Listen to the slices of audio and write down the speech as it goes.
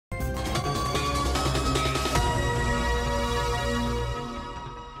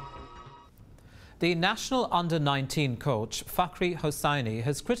The national Under-19 coach, Fakhri Hossaini,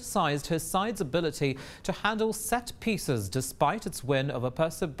 has criticised his side's ability to handle set pieces despite its win over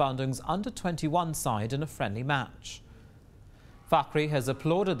Persib Bandung's Under-21 side in a friendly match. Fakhri has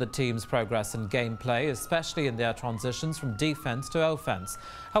applauded the team's progress in gameplay, especially in their transitions from defence to offence.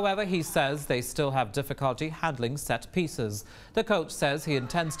 However, he says they still have difficulty handling set pieces. The coach says he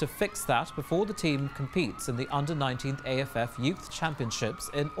intends to fix that before the team competes in the Under-19 AFF Youth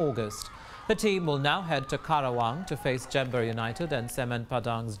Championships in August. The team will now head to Karawang to face Jember United and Semen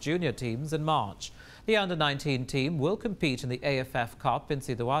Padang's junior teams in March. The Under-19 team will compete in the AFF Cup in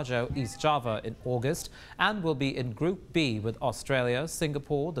Sidoarjo, East Java in August and will be in Group B with Australia,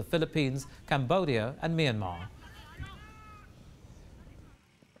 Singapore, the Philippines, Cambodia and Myanmar.